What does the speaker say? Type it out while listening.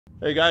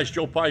Hey guys,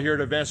 Joe Pye here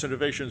at Advanced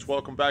Innovations.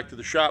 Welcome back to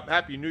the shop.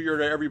 Happy New Year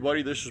to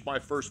everybody. This is my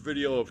first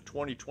video of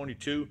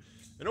 2022.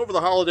 And over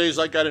the holidays,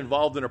 I got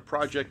involved in a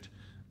project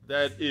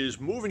that is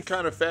moving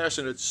kind of fast,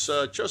 and it's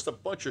just a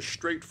bunch of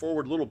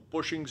straightforward little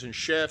bushings and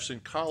shafts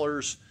and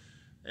collars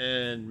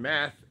and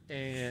mat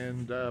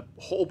and a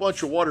whole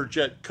bunch of water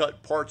jet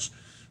cut parts.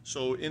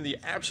 So in the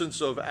absence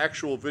of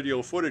actual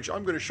video footage,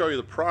 I'm going to show you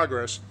the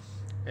progress,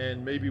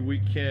 and maybe we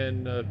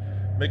can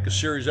make a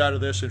series out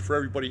of this. And for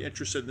everybody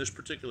interested in this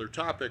particular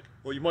topic,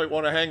 well, you might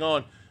want to hang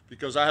on,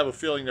 because I have a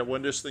feeling that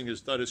when this thing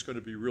is done, it's going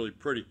to be really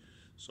pretty.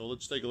 So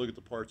let's take a look at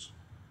the parts.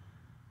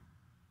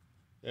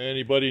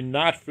 Anybody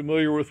not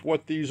familiar with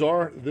what these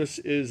are? This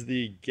is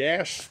the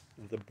gas,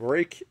 the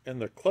brake,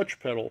 and the clutch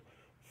pedal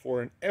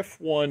for an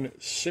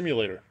F1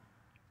 simulator.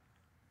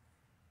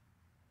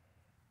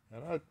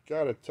 And I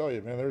gotta tell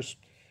you, man, there's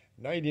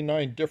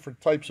 99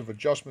 different types of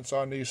adjustments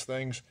on these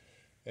things.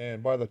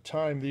 And by the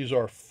time these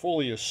are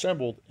fully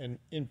assembled and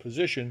in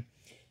position,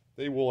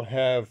 they will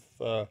have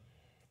load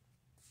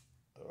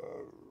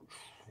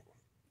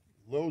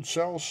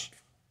cells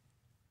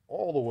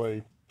all the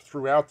way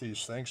throughout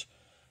these things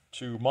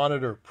to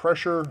monitor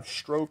pressure,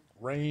 stroke,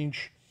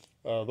 range.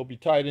 They'll be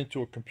tied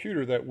into a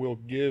computer that will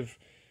give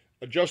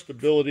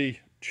adjustability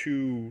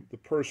to the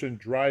person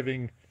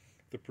driving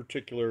the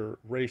particular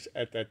race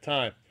at that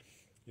time.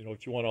 You know,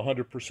 if you want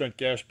 100%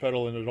 gas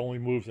pedal and it only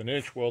moves an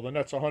inch, well, then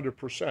that's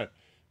 100%.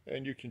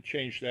 And you can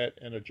change that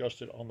and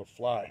adjust it on the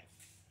fly.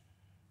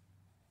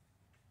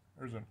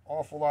 There's an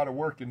awful lot of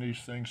work in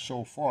these things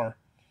so far.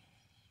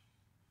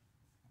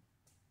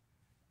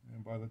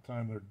 And by the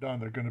time they're done,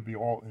 they're going to be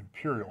all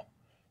imperial.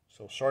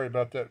 So sorry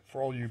about that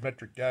for all you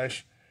metric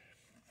guys.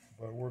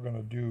 But we're going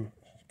to do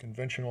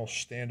conventional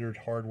standard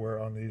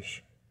hardware on these,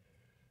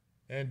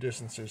 and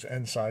distances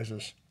and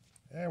sizes.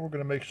 And we're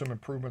going to make some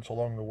improvements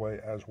along the way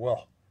as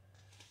well.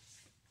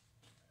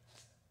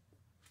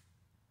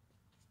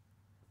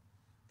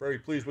 Very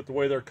pleased with the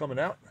way they're coming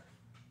out.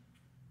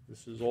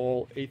 This is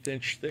all 1/8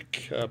 inch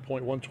thick,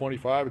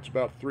 0.125. It's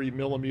about 3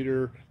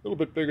 millimeter, a little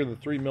bit bigger than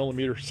 3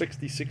 millimeter,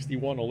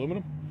 6061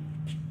 aluminum.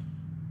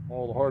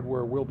 All the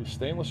hardware will be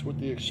stainless, with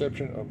the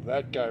exception of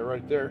that guy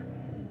right there.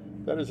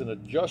 That is an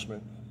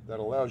adjustment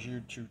that allows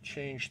you to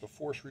change the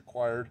force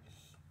required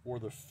or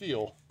the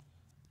feel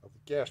of the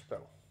gas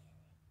pedal.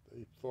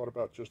 They thought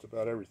about just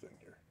about everything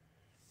here.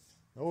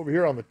 Now over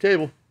here on the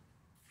table,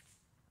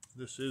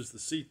 this is the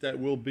seat that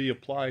will be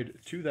applied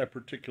to that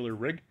particular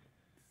rig.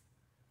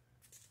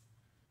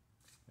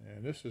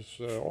 And this is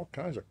all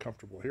kinds of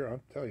comfortable here,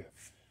 I'll tell you.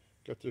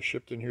 Got this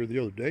shipped in here the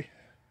other day.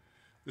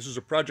 This is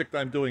a project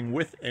I'm doing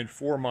with and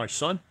for my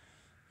son,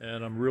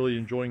 and I'm really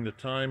enjoying the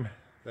time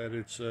that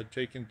it's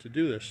taken to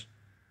do this.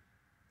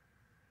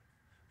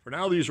 For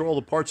now, these are all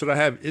the parts that I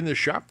have in the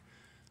shop.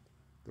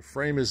 The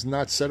frame is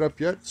not set up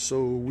yet,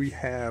 so we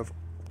have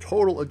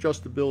total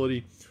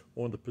adjustability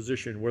on the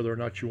position, whether or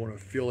not you want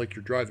to feel like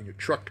you're driving a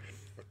truck,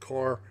 a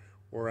car,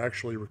 or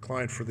actually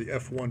recline for the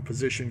F1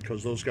 position,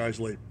 because those guys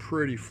lay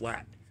pretty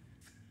flat.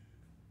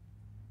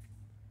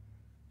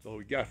 That's all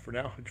we got for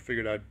now. I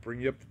figured I'd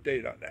bring you up to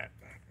date on that.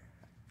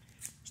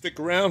 Stick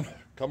around,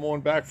 come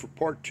on back for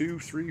part 2,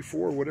 3,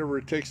 4, whatever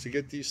it takes to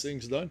get these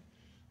things done.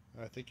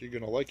 I think you're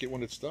going to like it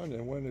when it's done,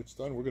 and when it's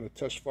done, we're going to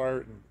test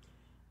fire it and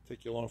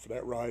take you along for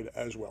that ride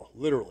as well,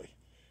 literally.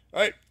 All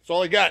right, that's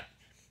all I got.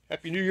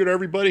 Happy New Year to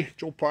everybody.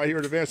 Joe Pye here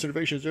at Advanced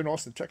Innovations in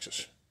Austin,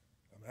 Texas.